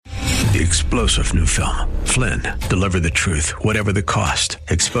The explosive new film, Flynn, deliver the truth, whatever the cost,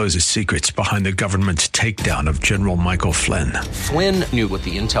 exposes secrets behind the government's takedown of General Michael Flynn. Flynn knew what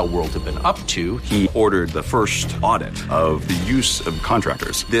the intel world had been up to. He ordered the first audit of the use of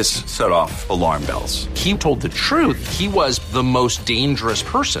contractors. This set off alarm bells. He told the truth. He was the most dangerous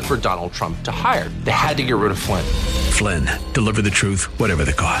person for Donald Trump to hire. They had to get rid of Flynn. Flynn, deliver the truth, whatever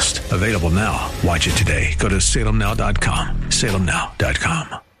the cost. Available now. Watch it today. Go to salemnow.com.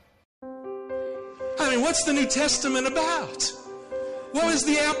 salemnow.com. I mean, what's the New Testament about? What is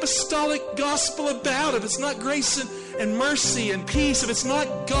the apostolic gospel about if it's not grace and mercy and peace, if it's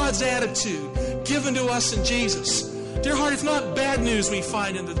not God's attitude given to us in Jesus? Dear heart, it's not bad news we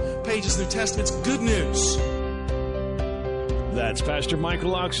find in the pages of the New Testament. It's good news. That's Pastor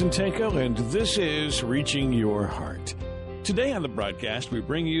Michael Oxentenko, and this is Reaching Your Heart. Today on the broadcast, we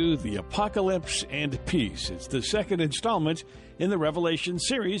bring you the Apocalypse and Peace. It's the second installment in the Revelation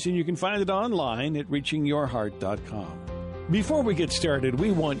series, and you can find it online at reachingyourheart.com. Before we get started,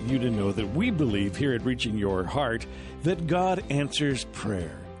 we want you to know that we believe here at Reaching Your Heart that God answers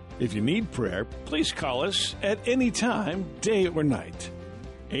prayer. If you need prayer, please call us at any time, day or night.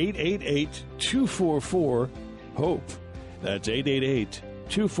 888-244-HOPE. That's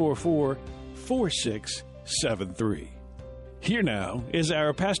 888-244-4673. Here now is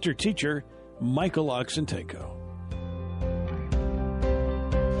our pastor-teacher, Michael Oxentenko.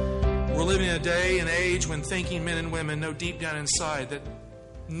 We're living in a day and age when thinking men and women know deep down inside that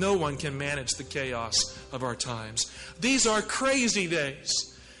no one can manage the chaos of our times. These are crazy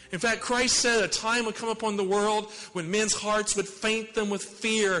days. In fact, Christ said a time would come upon the world when men's hearts would faint them with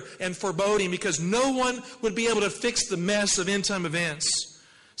fear and foreboding because no one would be able to fix the mess of end-time events.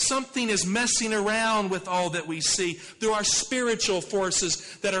 Something is messing around with all that we see. There are spiritual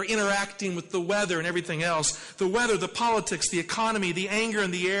forces that are interacting with the weather and everything else. The weather, the politics, the economy, the anger in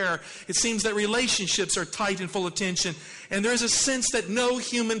the air. It seems that relationships are tight and full of tension. And there is a sense that no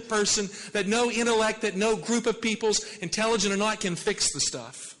human person, that no intellect, that no group of peoples, intelligent or not, can fix the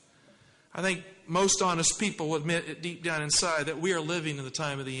stuff. I think most honest people will admit it deep down inside that we are living in the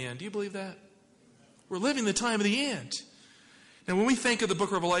time of the end. Do you believe that? We're living the time of the end. And when we think of the book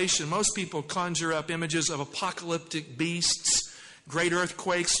of Revelation, most people conjure up images of apocalyptic beasts, great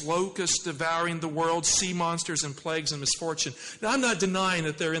earthquakes, locusts devouring the world, sea monsters and plagues and misfortune. Now, I'm not denying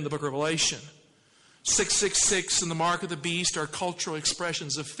that they're in the book of Revelation. 666 and the mark of the beast are cultural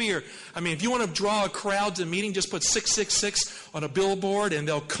expressions of fear. I mean, if you want to draw a crowd to a meeting, just put 666 on a billboard and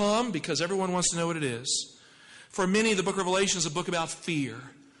they'll come because everyone wants to know what it is. For many, the book of Revelation is a book about fear.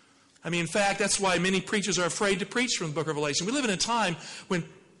 I mean, in fact, that's why many preachers are afraid to preach from the book of Revelation. We live in a time when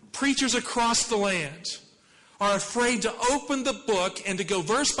preachers across the land are afraid to open the book and to go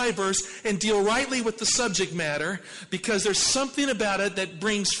verse by verse and deal rightly with the subject matter because there's something about it that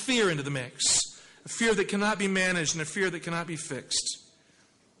brings fear into the mix. A fear that cannot be managed and a fear that cannot be fixed.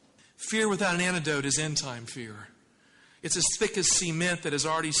 Fear without an antidote is end-time fear. It's as thick as cement that has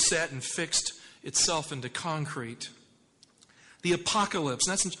already set and fixed itself into concrete. The apocalypse,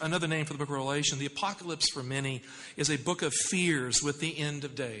 that's another name for the book of Revelation. The apocalypse for many is a book of fears with the end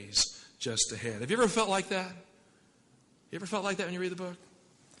of days just ahead. Have you ever felt like that? You ever felt like that when you read the book?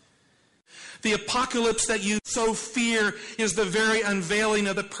 The apocalypse that you so fear is the very unveiling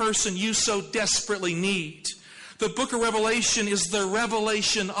of the person you so desperately need. The book of Revelation is the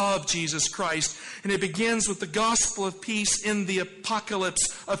revelation of Jesus Christ, and it begins with the gospel of peace in the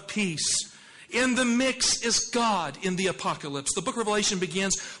apocalypse of peace. In the mix is God in the apocalypse. The book of Revelation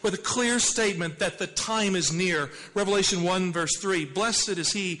begins with a clear statement that the time is near. Revelation 1 verse 3, blessed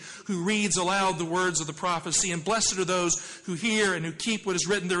is he who reads aloud the words of the prophecy, and blessed are those who hear and who keep what is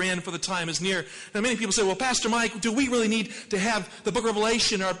written therein, for the time is near. Now many people say, well, Pastor Mike, do we really need to have the book of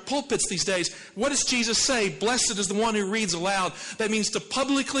Revelation in our pulpits these days? What does Jesus say? Blessed is the one who reads aloud. That means to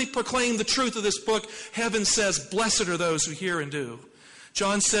publicly proclaim the truth of this book. Heaven says, blessed are those who hear and do.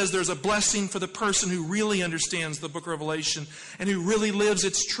 John says there's a blessing for the person who really understands the book of Revelation and who really lives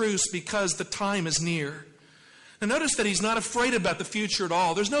its truths because the time is near. Now notice that he's not afraid about the future at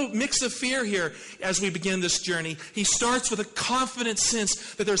all. There's no mix of fear here as we begin this journey. He starts with a confident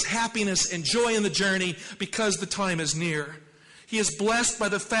sense that there's happiness and joy in the journey because the time is near. He is blessed by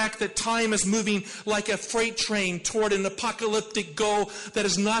the fact that time is moving like a freight train toward an apocalyptic goal that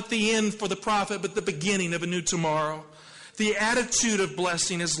is not the end for the prophet, but the beginning of a new tomorrow. The attitude of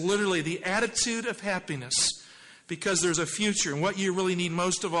blessing is literally the attitude of happiness because there's a future. And what you really need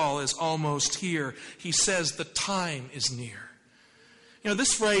most of all is almost here. He says the time is near. You know,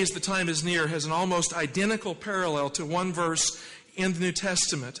 this phrase, the time is near, has an almost identical parallel to one verse in the New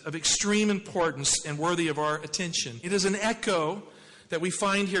Testament of extreme importance and worthy of our attention. It is an echo that we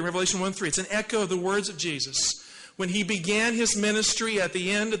find here in Revelation 1:3. It's an echo of the words of Jesus when he began his ministry at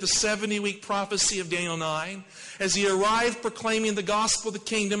the end of the 70-week prophecy of Daniel 9. As he arrived proclaiming the gospel of the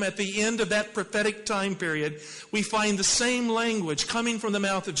kingdom at the end of that prophetic time period, we find the same language coming from the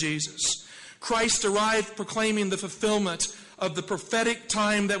mouth of Jesus. Christ arrived proclaiming the fulfillment of the prophetic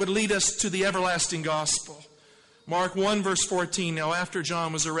time that would lead us to the everlasting gospel. Mark 1 verse 14, now after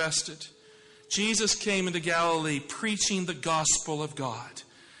John was arrested, Jesus came into Galilee preaching the gospel of God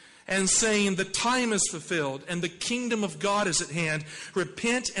and saying, the time is fulfilled and the kingdom of God is at hand.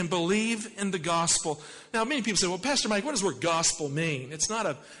 Repent and believe in the gospel. Now, many people say, well, Pastor Mike, what does the word gospel mean? It's not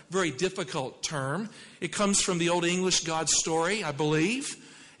a very difficult term. It comes from the Old English God story, I believe,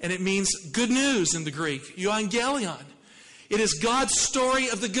 and it means good news in the Greek, euangelion. It is God's story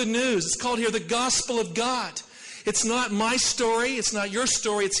of the good news. It's called here the gospel of God. It's not my story. It's not your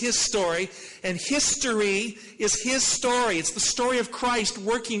story. It's His story. And history is His story. It's the story of Christ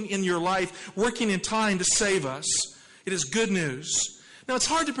working in your life, working in time to save us. It is good news. Now, it's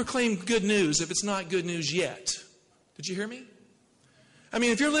hard to proclaim good news if it's not good news yet. Did you hear me? I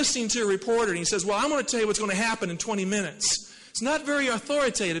mean, if you're listening to a reporter and he says, well, I'm going to tell you what's going to happen in 20 minutes. It's not very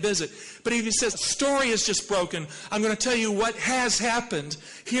authoritative, is it? But if he says, a story is just broken, I'm going to tell you what has happened.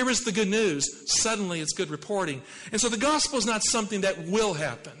 Here is the good news. Suddenly it's good reporting. And so the gospel is not something that will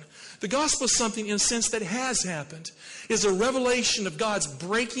happen. The gospel is something in a sense that has happened. It is a revelation of God's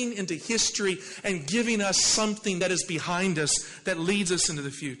breaking into history and giving us something that is behind us that leads us into the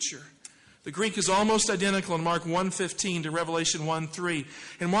future. The Greek is almost identical in Mark 1:15 to Revelation 1:3.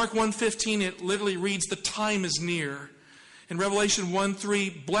 In Mark 1:15 it literally reads, the time is near. In Revelation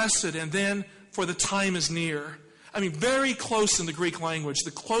 1:3, blessed, and then for the time is near. I mean, very close in the Greek language,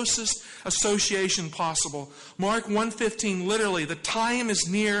 the closest association possible. Mark 1:15, literally, the time is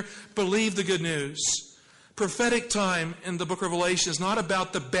near, believe the good news. Prophetic time in the book of Revelation is not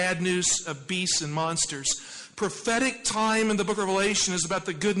about the bad news of beasts and monsters. Prophetic time in the book of Revelation is about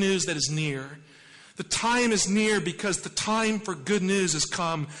the good news that is near. The time is near because the time for good news has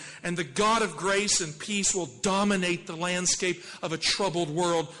come, and the God of grace and peace will dominate the landscape of a troubled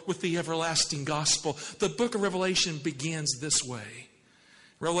world with the everlasting gospel. The book of Revelation begins this way.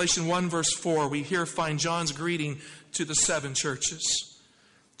 Revelation 1 verse 4, we here find John's greeting to the 7 churches.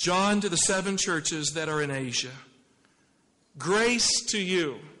 John to the 7 churches that are in Asia. Grace to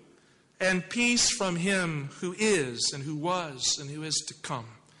you and peace from Him who is and who was and who is to come.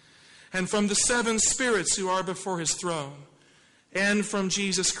 And from the 7 spirits who are before His throne, and from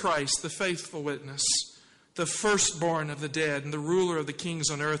Jesus Christ, the faithful witness, the firstborn of the dead, and the ruler of the kings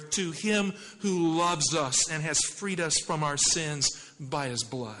on earth, to Him who loves us and has freed us from our sins by His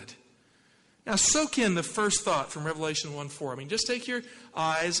blood. Now soak in the first thought from Revelation 1:4. I mean, just take your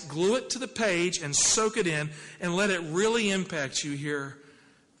eyes, glue it to the page, and soak it in, and let it really impact you here.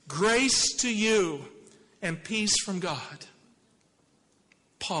 Grace to you and peace from God.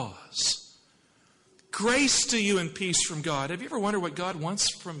 Pause. Grace to you and peace from God. Have you ever wondered what God wants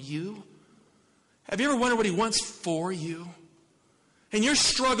from you? Have you ever wondered what He wants for you? In your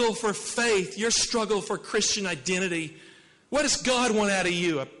struggle for faith, your struggle for Christian identity, what does God want out of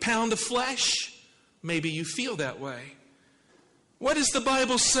you? A pound of flesh? Maybe you feel that way. What does the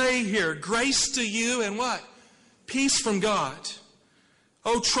Bible say here? Grace to you and what? Peace from God.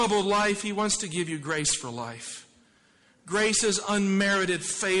 Oh, troubled life, He wants to give you grace for life. Grace is unmerited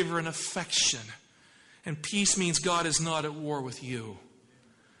favor and affection. And peace means God is not at war with you.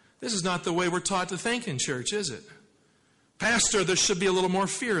 This is not the way we're taught to think in church, is it? Pastor, there should be a little more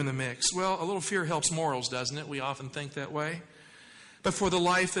fear in the mix. Well, a little fear helps morals, doesn't it? We often think that way. But for the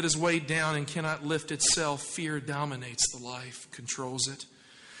life that is weighed down and cannot lift itself, fear dominates the life, controls it.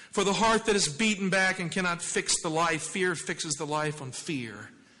 For the heart that is beaten back and cannot fix the life, fear fixes the life on fear.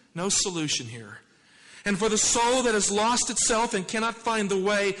 No solution here. And for the soul that has lost itself and cannot find the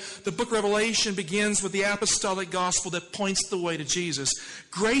way, the book of Revelation begins with the apostolic gospel that points the way to Jesus.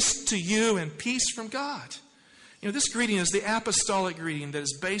 Grace to you and peace from God. You know, this greeting is the apostolic greeting that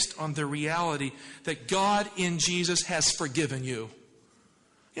is based on the reality that God in Jesus has forgiven you.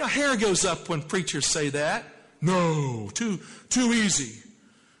 You know, hair goes up when preachers say that. No, too easy.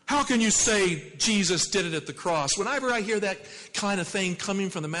 How can you say Jesus did it at the cross? Whenever I hear that kind of thing coming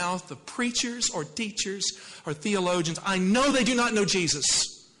from the mouth of preachers or teachers or theologians, I know they do not know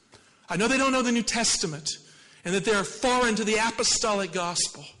Jesus. I know they don't know the New Testament and that they're foreign to the apostolic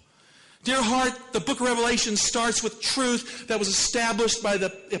gospel. Dear heart, the book of Revelation starts with truth that was established by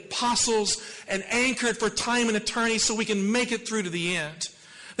the apostles and anchored for time and eternity so we can make it through to the end.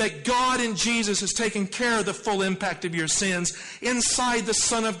 that God in Jesus has taken care of the full impact of your sins. Inside the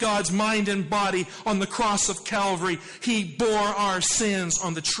Son of God's mind and body on the cross of Calvary, He bore our sins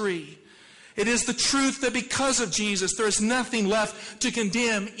on the tree. It is the truth that because of Jesus, there is nothing left to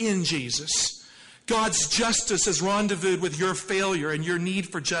condemn in Jesus. God's justice is rendezvoused with your failure and your need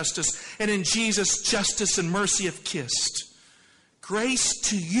for justice. And in Jesus, justice and mercy have kissed. Grace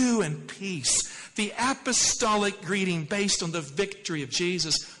to you and peace. The apostolic greeting based on the victory of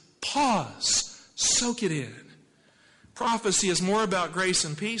Jesus. Pause. Soak it in. Prophecy is more about grace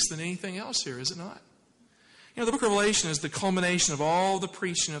and peace than anything else here, is it not? You know, the book of Revelation is the culmination of all the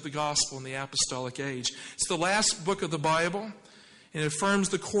preaching of the gospel in the apostolic age. It's the last book of the Bible, and it affirms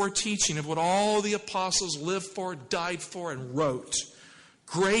the core teaching of what all the apostles lived for, died for, and wrote.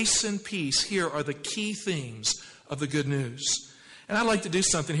 Grace and peace here are the key themes of the good news. And I'd like to do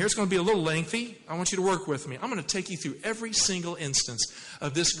something here. It's going to be a little lengthy. I want you to work with me. I'm going to take you through every single instance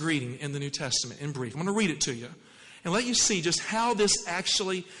of this greeting in the New Testament in brief. I'm going to read it to you and let you see just how this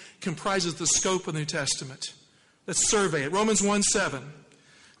actually comprises the scope of the New Testament. Let's survey it. Romans 1:7.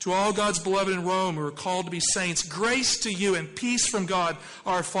 To all God's beloved in Rome who are called to be saints, grace to you and peace from God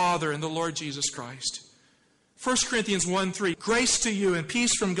our Father and the Lord Jesus Christ. 1 Corinthians 1:3. Grace to you and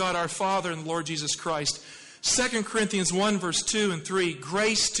peace from God our Father and the Lord Jesus Christ. 2 Corinthians 1, verse 2 and 3,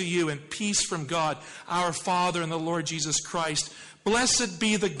 grace to you and peace from God, our Father and the Lord Jesus Christ. Blessed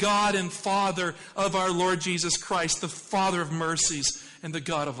be the God and Father of our Lord Jesus Christ, the Father of mercies and the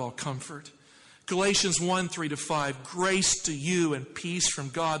God of all comfort. Galatians 1, 3-5, grace to you and peace from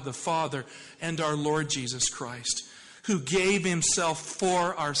God the Father and our Lord Jesus Christ, who gave Himself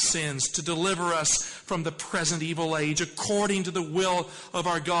for our sins to deliver us from the present evil age, according to the will of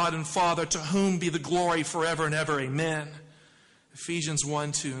our God and Father, to whom be the glory forever and ever. Amen. Ephesians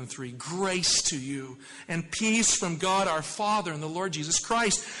 1, 2, and 3. Grace to you and peace from God our Father and the Lord Jesus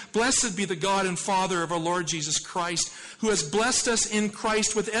Christ. Blessed be the God and Father of our Lord Jesus Christ, who has blessed us in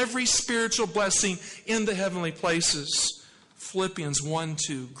Christ with every spiritual blessing in the heavenly places. Philippians 1,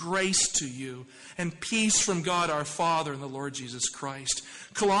 2, grace to you and peace from God our Father and the Lord Jesus Christ.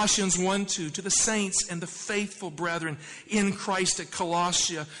 Colossians 1, 2, to the saints and the faithful brethren in Christ at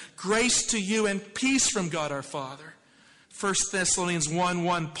Colossia, grace to you and peace from God our Father. 1 Thessalonians 1,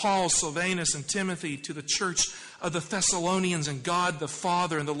 1, Paul, Silvanus, and Timothy to the church of the Thessalonians and God the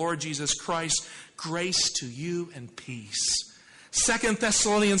Father and the Lord Jesus Christ, grace to you and peace. 2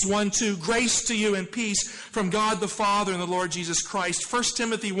 Thessalonians 1, 2, grace to you and peace from God the Father and the Lord Jesus Christ. 1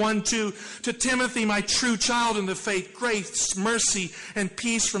 Timothy 1, 2, to Timothy, my true child in the faith, grace, mercy, and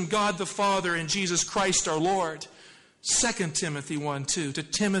peace from God the Father and Jesus Christ our Lord. 2 Timothy 1, 2, to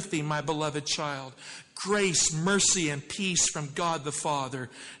Timothy, my beloved child, grace, mercy, and peace from God the Father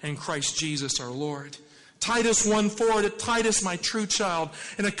and Christ Jesus our Lord. Titus 1:4, to Titus, my true child,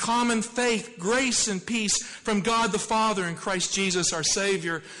 in a common faith, grace and peace from God the Father and Christ Jesus our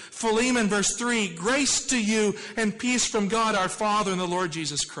Savior. Philemon, verse 3, grace to you and peace from God our Father and the Lord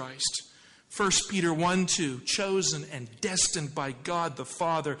Jesus Christ. 1 Peter 1:2, chosen and destined by God the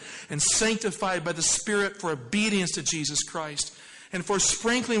Father and sanctified by the Spirit for obedience to Jesus Christ and for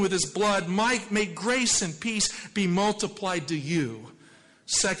sprinkling with His blood, may grace and peace be multiplied to you.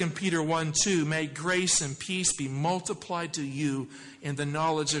 2 Peter 1:2, may grace and peace be multiplied to you in the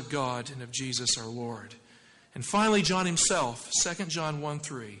knowledge of God and of Jesus our Lord. And finally, John himself, 2 John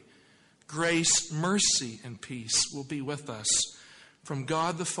 1:3, grace, mercy, and peace will be with us from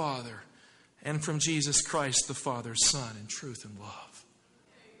God the Father and from Jesus Christ the Father's Son in truth and love.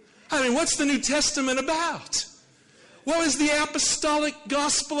 I mean, what's the New Testament about? What is the apostolic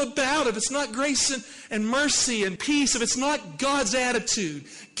gospel about if it's not grace and mercy and peace, if it's not God's attitude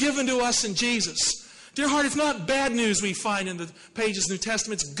given to us in Jesus? Dear heart, it's not bad news we find in the pages of the New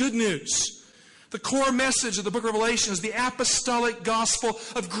Testament. It's good news. The core message of the book of Revelation is the apostolic gospel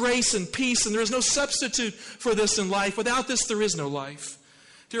of grace and peace, and there is no substitute for this in life. Without this, there is no life.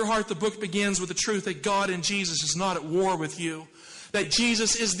 Dear heart, the book begins with the truth that God and Jesus is not at war with you, that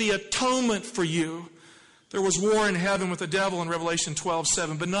Jesus is the atonement for you. There was war in heaven with the devil in Revelation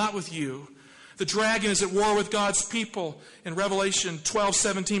 12:7, but not with you. The dragon is at war with God's people in Revelation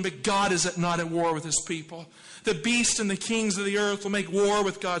 12:17, but God is not at war with His people. The beast and the kings of the earth will make war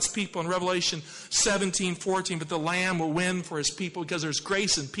with God's people in Revelation 17:14, but the Lamb will win for His people because there's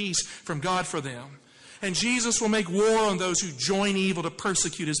grace and peace from God for them. And Jesus will make war on those who join evil to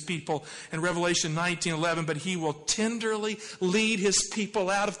persecute His people in Revelation 19:11, but He will tenderly lead His people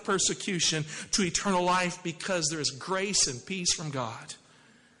out of persecution to eternal life because there is grace and peace from God.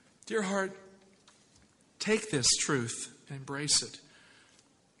 Dear heart, take this truth and embrace it.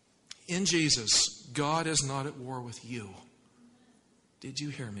 In Jesus, God is not at war with you. Did you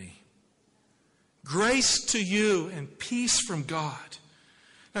hear me? Grace to you and peace from God.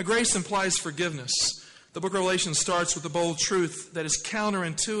 Now, grace implies forgiveness. The book of Revelation starts with the bold truth that is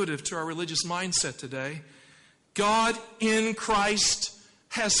counterintuitive to our religious mindset today. God in Christ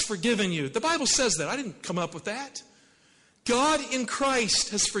has forgiven you. The Bible says that. I didn't come up with that. God in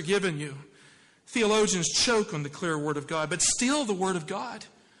Christ has forgiven you. Theologians choke on the clear Word of God, but still the Word of God.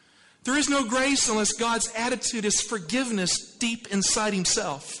 There is no grace unless God's attitude is forgiveness deep inside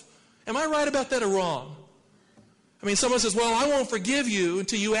Himself. Am I right about that or wrong? I mean, someone says, well, I won't forgive you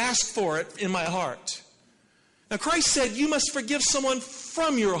until you ask for it in my heart. Now, Christ said you must forgive someone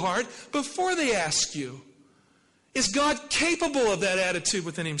from your heart before they ask you. Is God capable of that attitude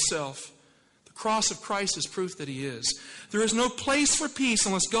within Himself? The cross of Christ is proof that He is. There is no place for peace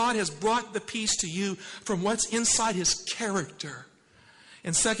unless God has brought the peace to you from what's inside His character.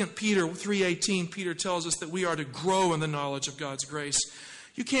 In 2 Peter 3:18, Peter tells us that we are to grow in the knowledge of God's grace.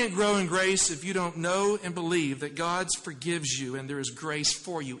 You can't grow in grace if you don't know and believe that God forgives you and there is grace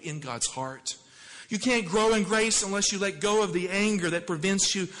for you in God's heart. You can't grow in grace unless you let go of the anger that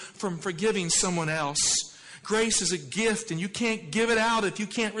prevents you from forgiving someone else. Grace is a gift, and you can't give it out if you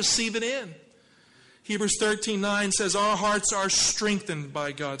can't receive it in. Hebrews 13:9 says our hearts are strengthened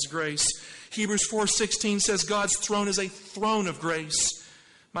by God's grace. Hebrews 4:16 says God's throne is a throne of grace.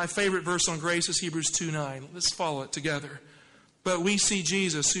 My favorite verse on grace is Hebrews 2:9. Let's follow it together. But we see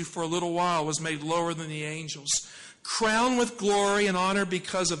Jesus, who for a little while was made lower than the angels, crowned with glory and honor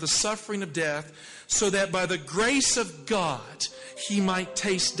because of the suffering of death, so that by the grace of God He might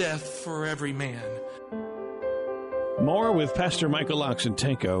taste death for every man. More with Pastor Michael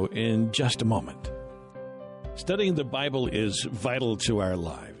Oxentenko in just a moment. Studying the Bible is vital to our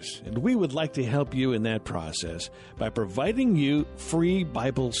lives, and we would like to help you in that process by providing you free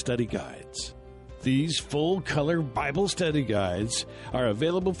Bible study guides. These full-color Bible study guides are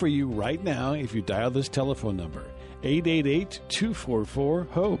available for you right now if you dial this telephone number,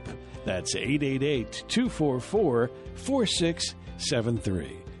 888-244-HOPE. That's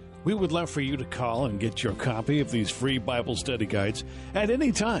 888-244-4673. We would love for you to call and get your copy of these free Bible study guides at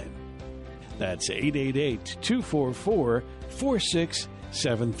any time. That's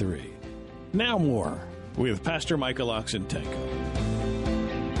 888-244-4673. Now more with Pastor Michael Oxentenko.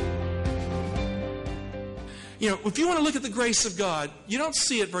 You know, if you want to look at the grace of God, you don't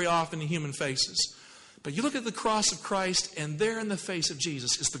see it very often in human faces. But you look at the cross of Christ, and there in the face of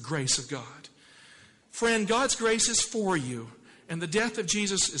Jesus is the grace of God. Friend, God's grace is for you, and the death of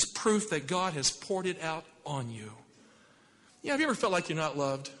Jesus is proof that God has poured it out on you. Yeah, have you ever felt like you're not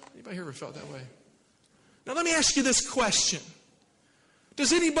loved? Anybody here ever felt that way? Now let me ask you this question.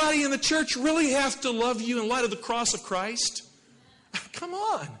 Does anybody in the church really have to love you in light of the cross of Christ? Come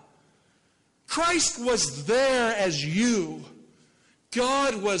on. Christ was there as you.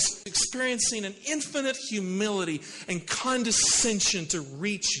 God was experiencing an infinite humility and condescension to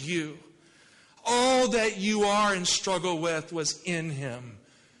reach you. All that you are and struggle with was in Him.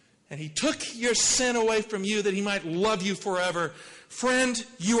 And He took your sin away from you that He might love you forever. Friend,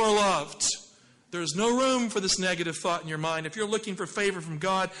 you are loved. There's no room for this negative thought in your mind. If you're looking for favor from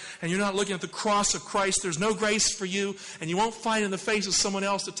God and you're not looking at the cross of Christ, there's no grace for you, and you won't find in the face of someone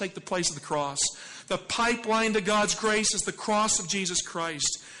else to take the place of the cross. The pipeline to God's grace is the cross of Jesus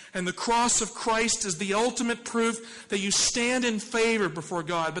Christ. And the cross of Christ is the ultimate proof that you stand in favor before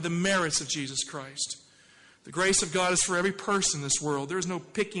God by the merits of Jesus Christ. The grace of God is for every person in this world. There is no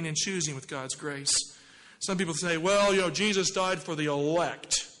picking and choosing with God's grace. Some people say, well, Jesus died for the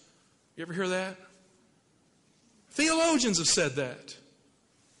elect. You ever hear that? Theologians have said that.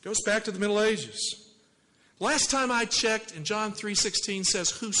 Goes back to the Middle Ages. Last time I checked, and John 3:16 says,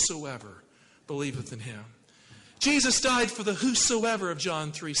 whosoever believeth in Him. Jesus died for the whosoever of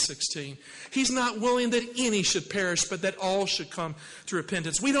John 3:16. He's not willing that any should perish, but that all should come to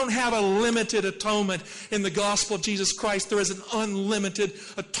repentance. We don't have a limited atonement in the gospel of Jesus Christ. There is an unlimited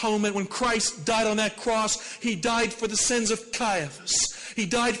atonement. When Christ died on that cross, He died for the sins of Caiaphas. He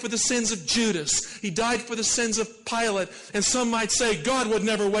died for the sins of Judas. He died for the sins of Pilate. And some might say, God would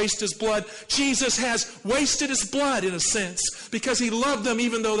never waste His blood. Jesus has wasted His blood in a sense, because He loved them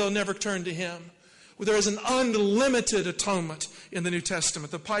even though they'll never turn to Him. There is an unlimited atonement in the New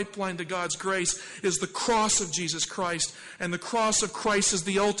Testament. The pipeline to God's grace is the cross of Jesus Christ, and the cross of Christ is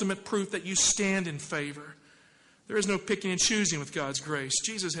the ultimate proof that you stand in favor. There is no picking and choosing with God's grace.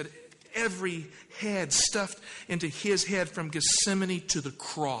 Jesus had every head stuffed into His head from Gethsemane to the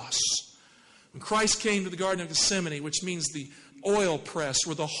cross. When Christ came to the Garden of Gethsemane, which means the oil press,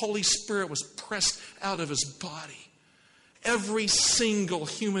 where the Holy Spirit was pressed out of His body, Every single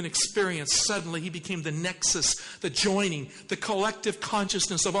human experience, suddenly he became the nexus, the joining, the collective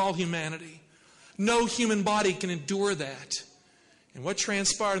consciousness of all humanity. No human body can endure that. And what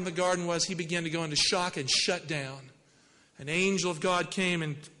transpired in the garden was he began to go into shock and shut down. An angel of God came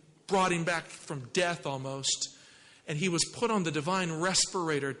and brought him back from death almost. And he was put on the divine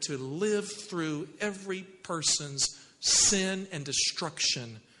respirator to live through every person's sin and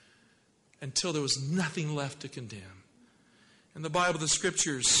destruction until there was nothing left to condemn. In the Bible, the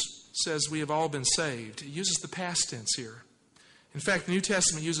Scriptures says we have all been saved. It uses the past tense here. In fact, the New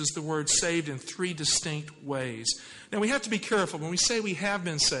Testament uses the word saved in 3 distinct ways. Now, we have to be careful. When we say we have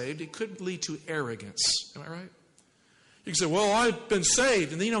been saved, it could lead to arrogance. Am I right? You can say, well, I've been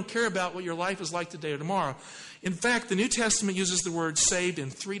saved, and then you don't care about what your life is like today or tomorrow. In fact, the New Testament uses the word saved in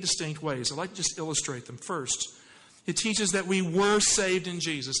 3 distinct ways. I'd like to just illustrate them. First, it teaches that we were saved in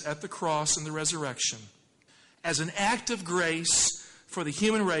Jesus at the cross and the resurrection as an act of grace for the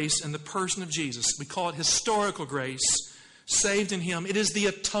human race in the person of Jesus. We call it historical grace, saved in Him. It is the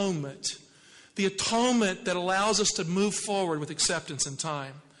atonement that allows us to move forward with acceptance in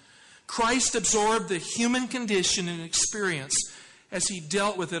time. Christ absorbed the human condition and experience as He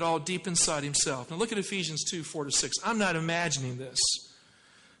dealt with it all deep inside Himself. Now look at Ephesians 2, 4-6. I'm not imagining this.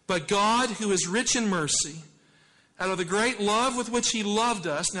 But God, who is rich in mercy, out of the great love with which He loved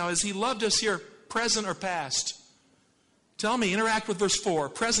us. Now, has He loved us here present or past? Tell me, interact with verse 4.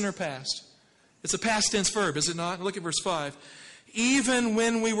 Present or past? It's a past tense verb, is it not? Look at verse 5. Even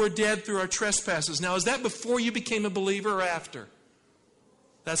when we were dead through our trespasses. Now, is that before you became a believer or after?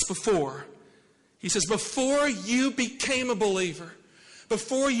 That's before. He says, before you became a believer,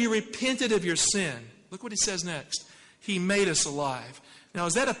 before you repented of your sin, look what he says next. He made us alive. Now,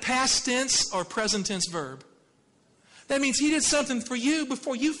 is that a past tense or present tense verb? That means He did something for you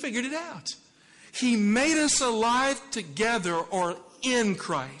before you figured it out. He made us alive together or in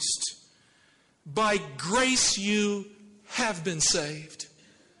Christ. By grace you have been saved.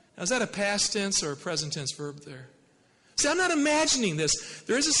 Now, is that a past tense or a present tense verb there? See, I'm not imagining this.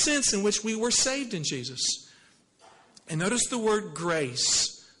 There is a sense in which we were saved in Jesus. And notice the word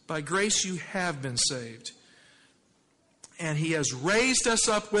grace. By grace you have been saved. And He has raised us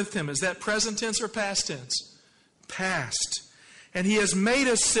up with Him. Is that present tense or past tense? Past. And He has made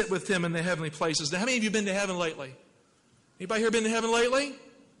us sit with Him in the heavenly places. Now, how many of you have been to heaven lately? Anybody here been to heaven lately?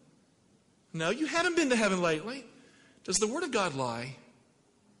 No, you haven't been to heaven lately. Does the Word of God lie?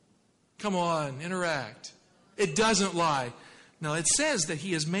 Come on, interact. It doesn't lie. No, it says that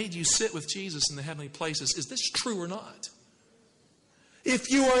He has made you sit with Jesus in the heavenly places. Is this true or not?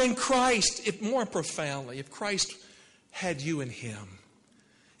 If you are in Christ, if more profoundly, if Christ had you in Him,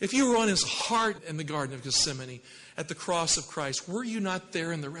 if you were on His heart in the Garden of Gethsemane at the cross of Christ, were you not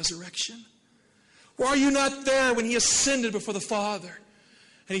there in the resurrection? Were you not there when He ascended before the Father?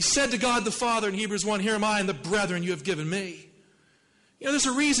 And He said to God the Father in Hebrews 1, here am I and the brethren you have given me. You know, there's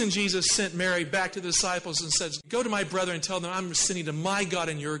a reason Jesus sent Mary back to the disciples and said, go to my brethren and tell them I'm ascending to my God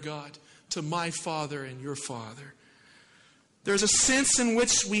and your God, to my Father and your Father. There's a sense in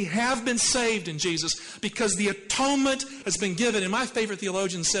which we have been saved in Jesus because the atonement has been given. And my favorite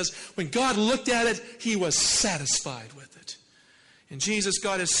theologian says, when God looked at it, He was satisfied with it. In Jesus,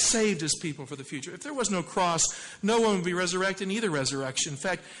 God has saved His people for the future. If there was no cross, no one would be resurrected in either resurrection. In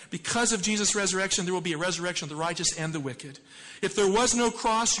fact, because of Jesus' resurrection, there will be a resurrection of the righteous and the wicked. If there was no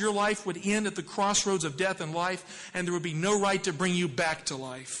cross, your life would end at the crossroads of death and life, and there would be no right to bring you back to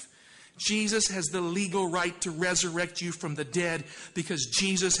life. Jesus has the legal right to resurrect you from the dead because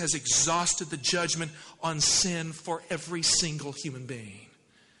Jesus has exhausted the judgment on sin for every single human being.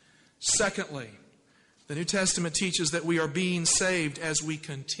 Secondly, the New Testament teaches that we are being saved as we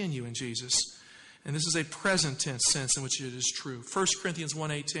continue in Jesus. And this is a present tense sense in which it is true. 1 Corinthians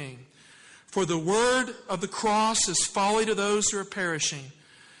 1:18. For the word of the cross is folly to those who are perishing.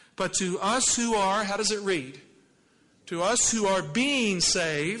 But to us who are, how does it read? To us who are being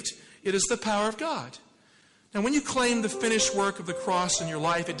saved, it is the power of God. Now, when you claim the finished work of the cross in your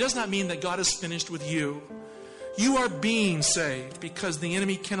life, it does not mean that God is finished with you. You are being saved because the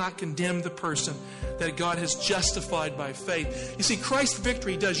enemy cannot condemn the person that God has justified by faith. You see, Christ's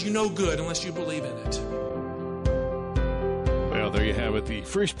victory does you no good unless you believe in it. Well, there you have it, the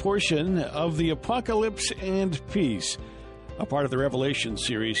first portion of the Apocalypse and Peace, a part of the Revelation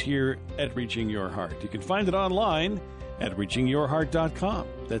series here at Reaching Your Heart. You can find it online at reachingyourheart.com.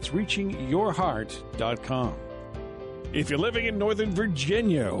 That's reachingyourheart.com. If you're living in Northern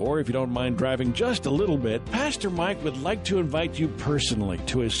Virginia, or if you don't mind driving just a little bit, Pastor Mike would like to invite you personally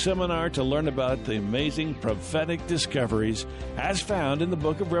to a seminar to learn about the amazing prophetic discoveries as found in the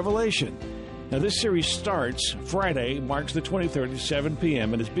book of Revelation. Now, this series starts Friday, March the 23rd at 7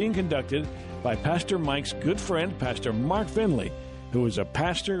 p.m. and is being conducted by Pastor Mike's good friend, Pastor Mark Finley, who is a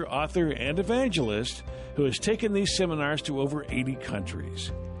pastor, author, and evangelist who has taken these seminars to over 80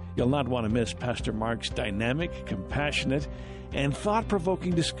 countries. You'll not want to miss Pastor Mark's dynamic, compassionate, and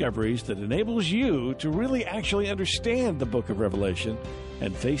thought-provoking discoveries that enables you to really actually understand the book of Revelation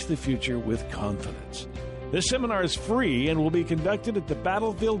and face the future with confidence. This seminar is free and will be conducted at the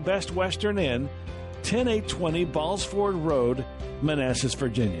Battlefield Best Western Inn, 10820 Ballsford Road, Manassas,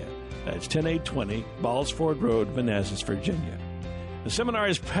 Virginia. That's 10820 Ballsford Road, Manassas, Virginia. The seminar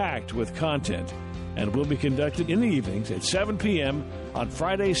is packed with content and will be conducted in the evenings at 7 p.m. on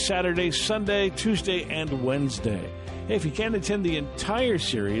Friday, Saturday, Sunday, Tuesday, and Wednesday. Hey, if you can't attend the entire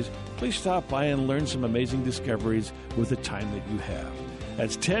series, please stop by and learn some amazing discoveries with the time that you have.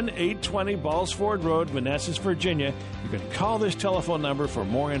 That's 10820 Ballsford Road, Manassas, Virginia. You can call this telephone number for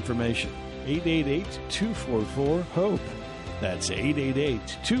more information. 888-244-HOPE. That's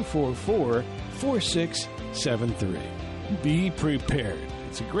 888-244-4673. Be prepared.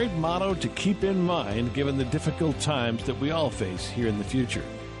 It's a great motto to keep in mind given the difficult times that we all face here in the future.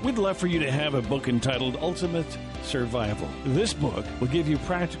 We'd love for you to have a book entitled Ultimate Survival. This book will give you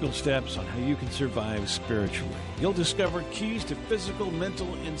practical steps on how you can survive spiritually. You'll discover keys to physical,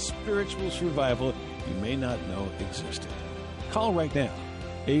 mental, and spiritual survival you may not know existed. Call right now,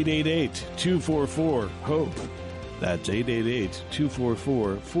 888-244-HOPE. That's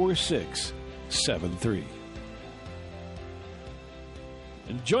 888-244-4673.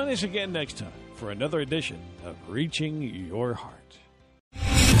 And join us again next time for another edition of Reaching Your Heart.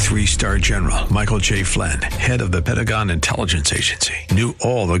 3-star General Michael J. Flynn, head of the Pentagon Intelligence Agency, knew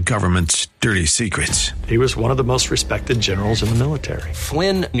all the government's dirty secrets. He was one of the most respected generals in the military.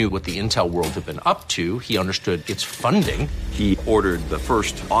 Flynn knew what the intel world had been up to. He understood its funding. He ordered the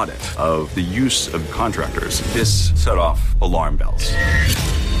first audit of the use of contractors. This set off alarm bells.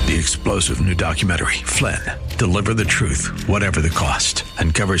 The explosive new documentary, Flynn, Deliver the Truth, Whatever the Cost,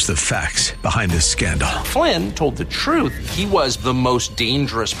 uncovers the facts behind this scandal. Flynn told the truth. He was the most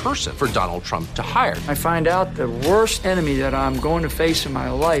dangerous person for Donald Trump to hire. I find out the worst enemy that I'm going to face in my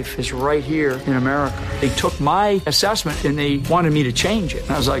life is right here in America. They took my assessment and they wanted me to change it.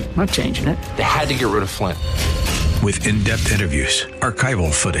 And I was like, I'm not changing it. They had to get rid of Flynn. With in-depth interviews,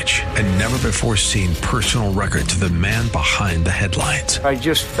 archival footage, and never-before-seen personal records of the man behind the headlines. I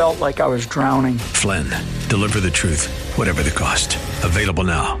just felt like I was drowning. Flynn, Deliver the Truth, Whatever the Cost. Available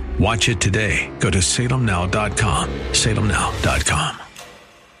now. Watch it today. Go to salemnow.com. salemnow.com.